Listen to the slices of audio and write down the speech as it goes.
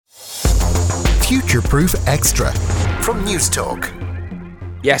Future Proof Extra from News Talk.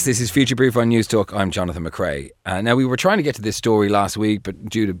 Yes, this is Future Proof on News Talk. I'm Jonathan McRae. Now, we were trying to get to this story last week, but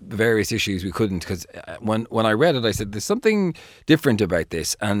due to various issues, we couldn't. Because when I read it, I said, there's something different about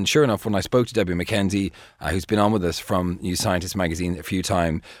this. And sure enough, when I spoke to Debbie McKenzie, who's been on with us from New Scientist magazine a few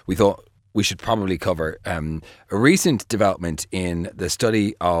times, we thought we should probably cover a recent development in the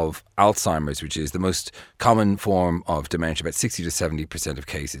study of Alzheimer's, which is the most common form of dementia, about 60 to 70% of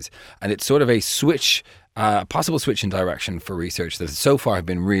cases. And it's sort of a switch, possible switch in direction for research that so far have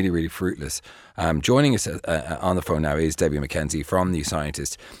been really, really fruitless. Joining us on the phone now is Debbie McKenzie from New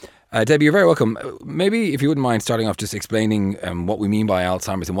Scientist. Debbie, you're very welcome. Maybe if you wouldn't mind starting off just explaining what we mean by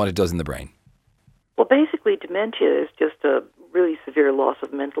Alzheimer's and what it does in the brain. Well, basically, dementia is just a really severe loss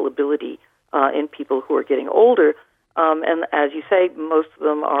of mental ability in people who are getting older. And as you say, most of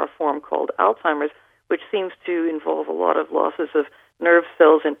them are a form called Alzheimer's, which seems to involve a lot of losses of nerve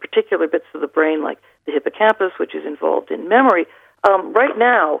cells in particular bits of the brain, like the hippocampus, which is involved in memory. Right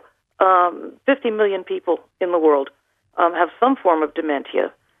now, 50 million people in the world have some form of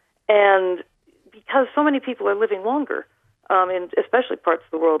dementia. And because so many people are living longer, in especially parts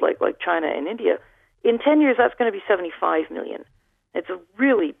of the world like China and India, in 10 years, that's going to be 75 million. It's a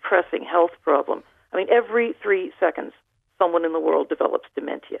really pressing health problem. I mean, every 3 seconds, someone in the world develops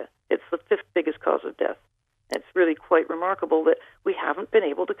dementia. It's the 5th biggest cause of death. It's really quite remarkable that we haven't been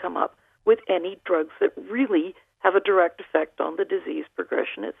able to come up with any drugs that really have a direct effect on the disease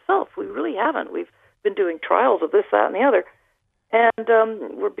progression itself. We really haven't. We've been doing trials of this, that, and the other.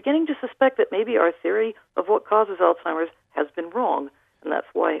 And we're beginning to suspect that maybe our theory of what causes Alzheimer's has been wrong. And that's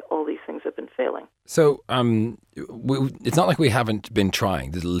why all these things have been failing. So it's not like we haven't been trying.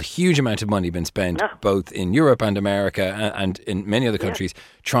 There's a huge amount of money been spent both in Europe and America and in many other countries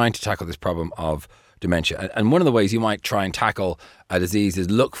trying to tackle this problem of dementia. And one of the ways you might try and tackle a disease is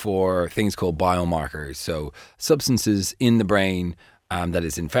look for things called biomarkers. So substances in the brain that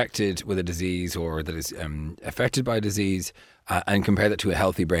is infected with a disease or that is affected by a disease and compare that to a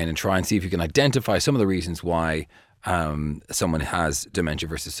healthy brain and try and see if you can identify some of the reasons why someone has dementia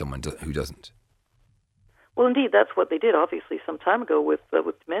versus someone who doesn't. Well, indeed, that's what they did, obviously, some time ago with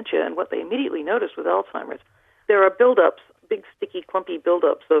dementia, and what they immediately noticed with Alzheimer's. There are buildups, big, sticky, clumpy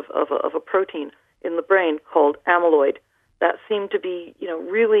buildups of a protein in the brain called amyloid that seemed to be,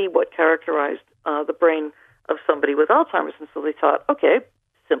 really what characterized the brain of somebody with Alzheimer's. And so they thought, okay,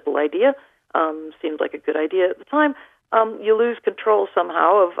 simple idea, seemed like a good idea at the time. You lose control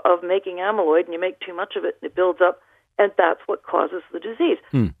somehow of making amyloid, and you make too much of it, and it builds up, and that's what causes the disease.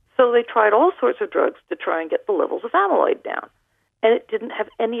 So they tried all sorts of drugs to try and get the levels of amyloid down, and it didn't have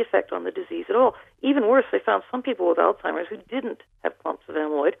any effect on the disease at all. Even worse, they found some people with Alzheimer's who didn't have clumps of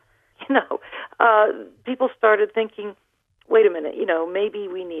amyloid. People started thinking, wait a minute, maybe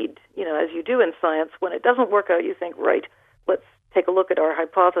we need, as you do in science, when it doesn't work out, you think, right, let's take a look at our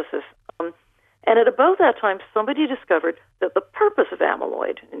hypothesis. And at about that time, somebody discovered that the purpose of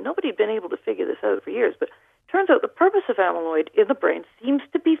amyloid, and nobody had been able to figure this out for years, but it turns out the purpose of amyloid in the brain seems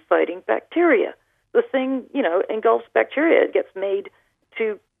to be fighting bacteria. The thing, engulfs bacteria. It gets made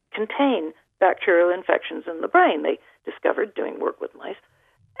to contain bacterial infections in the brain. They discovered doing work with mice.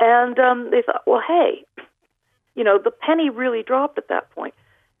 And they thought, well, hey, the penny really dropped at that point,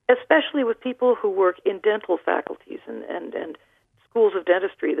 especially with people who work in dental faculties and schools of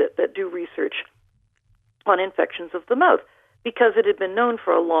dentistry that do research on infections of the mouth, because it had been known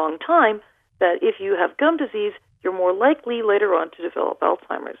for a long time that if you have gum disease, you're more likely later on to develop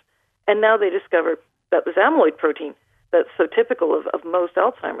Alzheimer's. And now they discovered that this amyloid protein that's so typical of most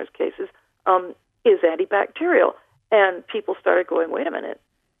Alzheimer's cases is antibacterial. And people started going, wait a minute,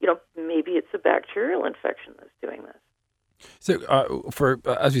 maybe it's a bacterial infection that's doing this. So,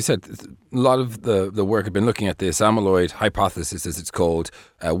 as you said, a lot of the work had been looking at this amyloid hypothesis, as it's called.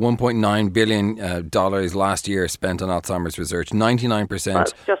 $1.9 billion last year spent on Alzheimer's research. 99%.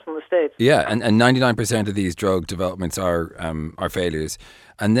 That's just in the States. Yeah, and 99% of these drug developments are failures.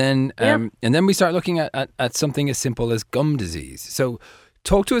 And then we start looking at something as simple as gum disease. So,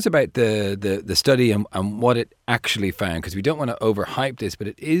 talk to us about the study and what it actually found, because we don't want to overhype this, but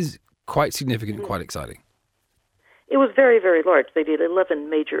it is quite significant and quite exciting. It was very, very large. They did 11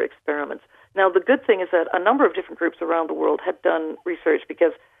 major experiments. Now, the good thing is that a number of different groups around the world had done research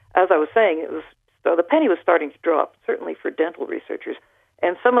because, as I was saying, the penny was starting to drop, certainly for dental researchers.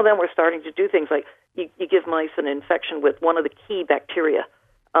 And some of them were starting to do things like you give mice an infection with one of the key bacteria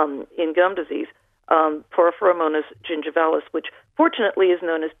in gum disease, Porphyromonas gingivalis, which fortunately is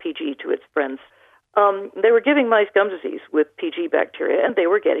known as PG to its friends. They were giving mice gum disease with PG bacteria, and they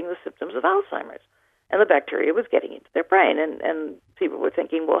were getting the symptoms of Alzheimer's. And the bacteria was getting into their brain. And people were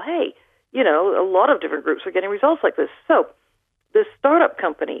thinking, well, hey, a lot of different groups are getting results like this. So this startup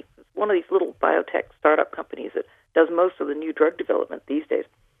company, one of these little biotech startup companies that does most of the new drug development these days,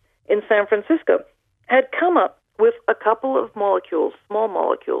 in San Francisco, had come up with a couple of molecules, small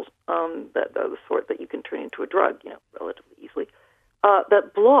molecules, that are the sort that you can turn into a drug, relatively easily,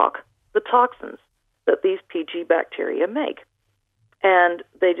 that block the toxins that these PG bacteria make. And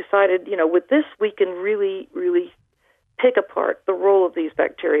they decided, with this we can really, really pick apart the role of these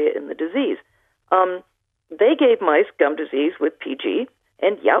bacteria in the disease. They gave mice gum disease with PG,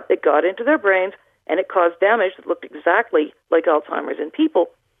 and it got into their brains, and it caused damage that looked exactly like Alzheimer's in people.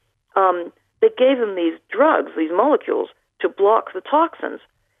 They gave them these drugs, these molecules, to block the toxins,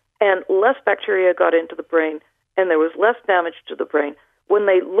 and less bacteria got into the brain, and there was less damage to the brain. When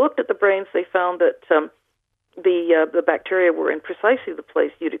they looked at the brains, they found that the bacteria were in precisely the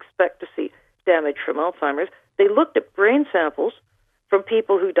place you'd expect to see damage from Alzheimer's. They looked at brain samples from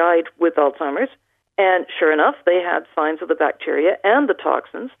people who died with Alzheimer's, and sure enough, they had signs of the bacteria and the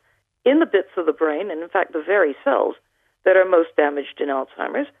toxins in the bits of the brain, and in fact the very cells that are most damaged in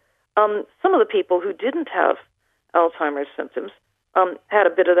Alzheimer's. Some of the people who didn't have Alzheimer's symptoms had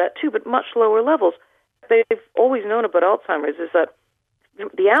a bit of that too, but much lower levels. They've always known about Alzheimer's is that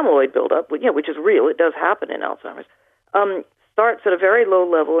the amyloid buildup, which is real, it does happen in Alzheimer's, starts at a very low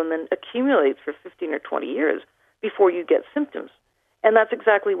level and then accumulates for 15 or 20 years before you get symptoms. And that's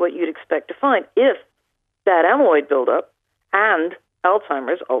exactly what you'd expect to find if that amyloid buildup and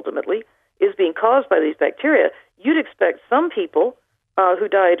Alzheimer's ultimately is being caused by these bacteria. You'd expect some people who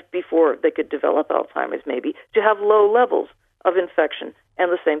died before they could develop Alzheimer's maybe to have low levels of infection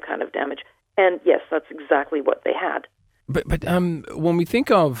and the same kind of damage. And yes, that's exactly what they had. But when we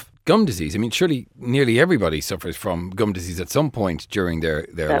think of gum disease, I mean, surely nearly everybody suffers from gum disease at some point during their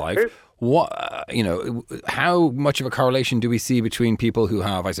life. True. What, how much of a correlation do we see between people who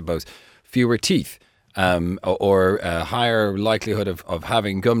have, I suppose, fewer teeth or a higher likelihood of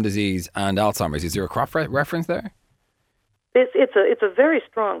having gum disease and Alzheimer's? Is there a cross-reference there? It's a very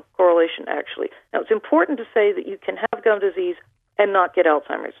strong correlation, actually. Now, it's important to say that you can have gum disease and not get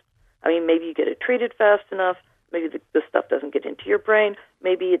Alzheimer's. I mean, maybe you get it treated fast enough. Maybe the stuff doesn't get into your brain.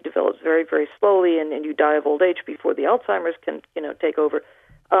 Maybe it develops very, very slowly, and you die of old age before the Alzheimer's can, take over.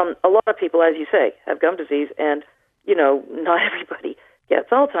 A lot of people, as you say, have gum disease, and, not everybody gets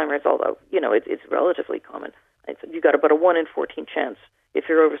Alzheimer's, although, it's relatively common. You got about a 1 in 14 chance, if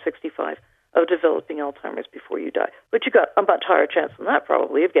you're over 65, of developing Alzheimer's before you die. But you got a much higher chance than that,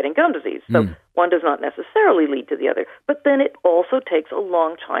 probably, of getting gum disease. So one does not necessarily lead to the other. But then it also takes a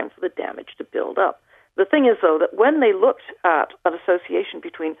long time for the damage to build up. The thing is, though, that when they looked at an association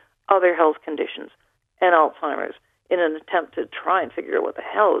between other health conditions and Alzheimer's in an attempt to try and figure out what the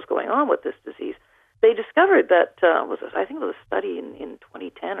hell is going on with this disease, they discovered that, I think it was a study in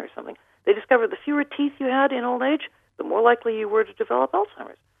 2010 or something, they discovered the fewer teeth you had in old age, the more likely you were to develop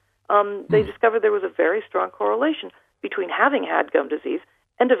Alzheimer's. They discovered there was a very strong correlation between having had gum disease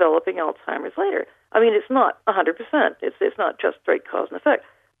and developing Alzheimer's later. I mean, it's not 100%. It's not just straight cause and effect.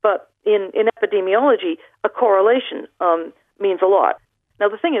 But in epidemiology, a correlation means a lot. Now,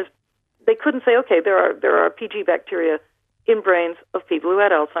 the thing is, they couldn't say, okay, there are PG bacteria in brains of people who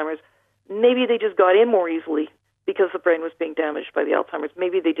had Alzheimer's. Maybe they just got in more easily because the brain was being damaged by the Alzheimer's.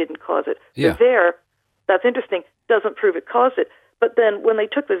 Maybe they didn't cause it. Yeah. That's interesting, doesn't prove it caused it. But then when they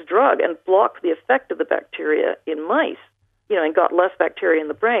took this drug and blocked the effect of the bacteria in mice, and got less bacteria in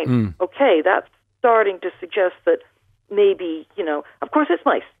the brain, okay, that's starting to suggest that maybe, of course it's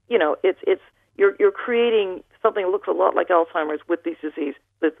mice. You're creating something that looks a lot like Alzheimer's with these disease,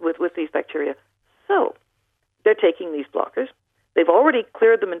 with these bacteria. So they're taking these blockers. They've already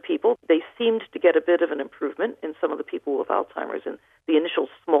cleared them in people. They seemed to get a bit of an improvement in some of the people with Alzheimer's in the initial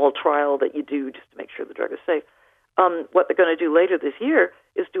small trial that you do just to make sure the drug is safe. What they're going to do later this year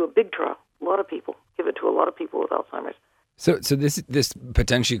is do a big trial. A lot of people, give it to a lot of people with Alzheimer's. So this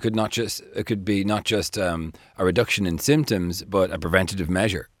potentially could be not just a reduction in symptoms, but a preventative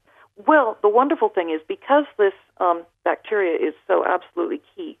measure. Well, the wonderful thing is because this bacteria is so absolutely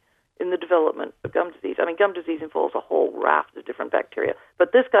key in the development of gum disease. I mean, gum disease involves a whole raft of different bacteria,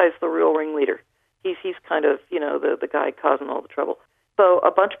 but this guy's the real ringleader. He's kind of the guy causing all the trouble. So a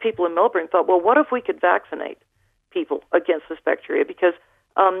bunch of people in Melbourne thought, well, what if we could vaccinate people against this bacteria? Because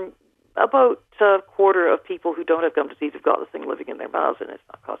about a quarter of people who don't have gum disease have got this thing living in their mouths, and it's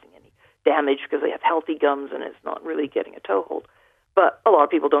not causing any damage because they have healthy gums and it's not really getting a toehold. But a lot of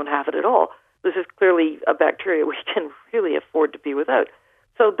people don't have it at all. This is clearly a bacteria we can really afford to be without.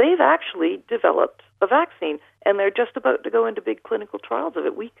 So they've actually developed a vaccine, and they're just about to go into big clinical trials of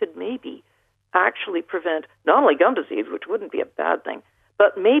it. We could maybe actually prevent not only gum disease, which wouldn't be a bad thing,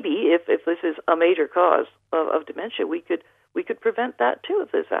 But maybe if this is a major cause of dementia, we could prevent that too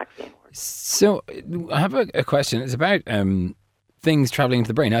if this vaccine works. So I have a question. It's about things traveling into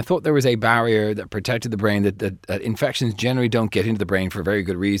the brain. I thought there was a barrier that protected the brain, that infections generally don't get into the brain for a very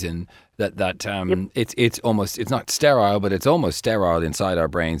good reason. That it's not sterile, but it's almost sterile inside our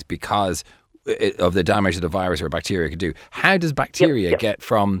brains because of the damage that a virus or a bacteria could do. How does bacteria get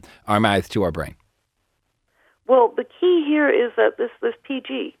from our mouth to our brain? Well, the key here is that this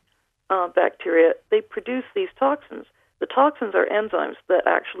PG bacteria, they produce these toxins. The toxins are enzymes that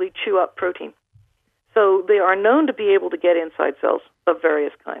actually chew up protein. So they are known to be able to get inside cells of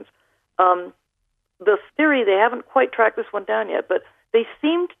various kinds. The theory, they haven't quite tracked this one down yet, but they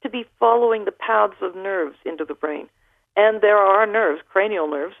seemed to be following the paths of nerves into the brain. And there are nerves, cranial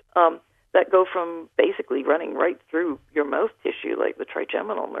nerves, that go from basically running right through your mouth tissue, like the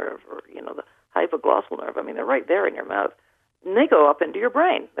trigeminal nerve or, the hypoglossal nerve. I mean, they're right there in your mouth. And they go up into your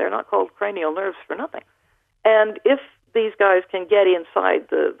brain. They're not called cranial nerves for nothing. And if these guys can get inside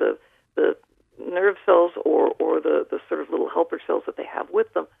the nerve cells or the sort of little helper cells that they have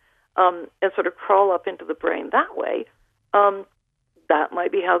with them, and sort of crawl up into the brain that way, that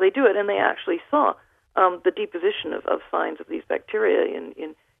might be how they do it. And they actually saw the deposition of signs of these bacteria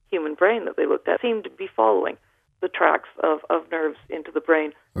in human brain that they looked at seemed to be following the tracks of nerves into the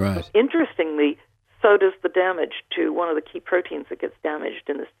brain. Right. Interestingly, so does the damage to one of the key proteins that gets damaged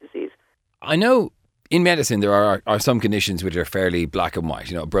in this disease. I know in medicine there are some conditions which are fairly black and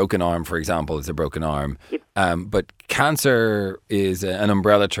white. A broken arm, for example, is a broken arm. Yep. But cancer is an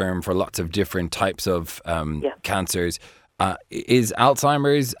umbrella term for lots of different types of cancers. Is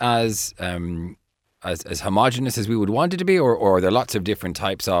Alzheimer's as homogenous as we would want it to be, or are there lots of different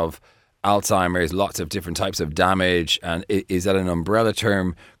types of Alzheimer's, lots of different types of damage, and is that an umbrella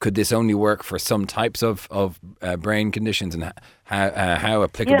term? Could this only work for some types of brain conditions, and how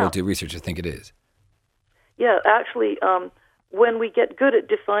applicable do researchers think it is? Yeah, actually, when we get good at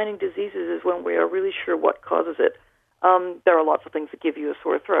defining diseases is when we are really sure what causes it. There are lots of things that give you a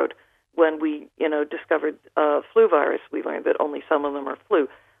sore throat. When we, discovered flu virus, we learned that only some of them are flu.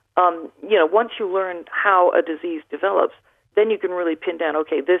 Once you learn how a disease develops, then you can really pin down,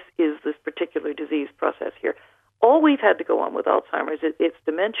 okay, this is this particular disease process here. All we've had to go on with Alzheimer's, it's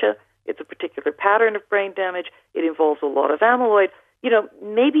dementia, it's a particular pattern of brain damage, it involves a lot of amyloid.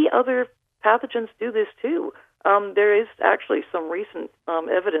 Maybe other pathogens do this too. There is actually some recent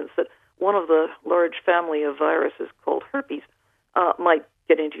evidence that one of the large family of viruses called herpes might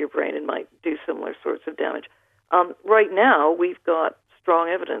get into your brain and might do similar sorts of damage. Right now, we've got strong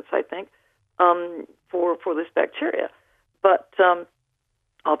evidence, I think, for this bacteria. But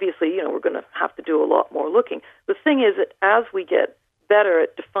obviously, we're going to have to do a lot more looking. The thing is that as we get better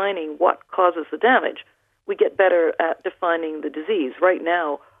at defining what causes the damage, we get better at defining the disease. Right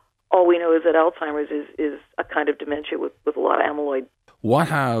now, all we know is that Alzheimer's is a kind of dementia with a lot of amyloid. What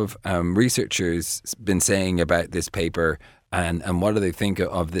have researchers been saying about this paper, and what do they think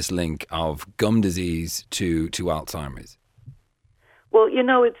of this link of gum disease to Alzheimer's? Well,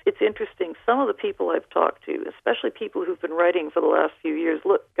 it's interesting. Some of the people I've talked to, especially people who've been writing for the last few years,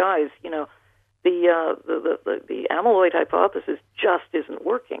 look, guys, the amyloid hypothesis just isn't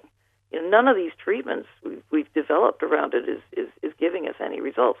working. None of these treatments we've developed around it is giving us any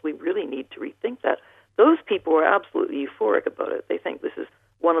results. We really need to rethink that. Those people are absolutely euphoric about it. They think this is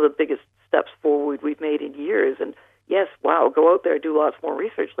one of the biggest steps forward we've made in years. And yes, wow, go out there, do lots more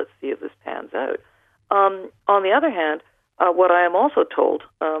research. Let's see if this pans out. On the other hand, what I am also told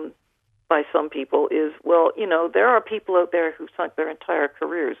by some people is, well, there are people out there who've sunk their entire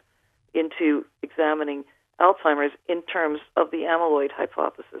careers into examining Alzheimer's in terms of the amyloid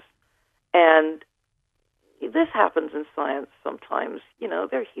hypothesis. And this happens in science sometimes.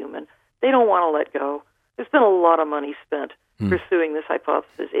 They're human. They don't want to let go. There's been a lot of money spent pursuing this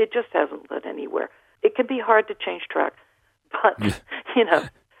hypothesis. It just hasn't led anywhere. It can be hard to change track, but,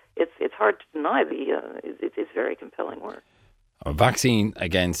 it's hard to deny it's very compelling work. A vaccine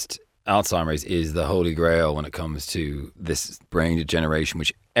against Alzheimer's is the holy grail when it comes to this brain degeneration,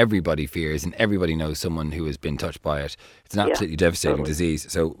 which everybody fears and everybody knows someone who has been touched by it. It's an absolutely devastating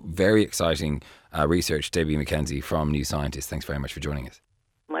disease. So very exciting research. Debbie McKenzie from New Scientist. Thanks very much for joining us.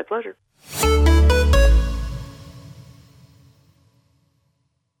 My pleasure.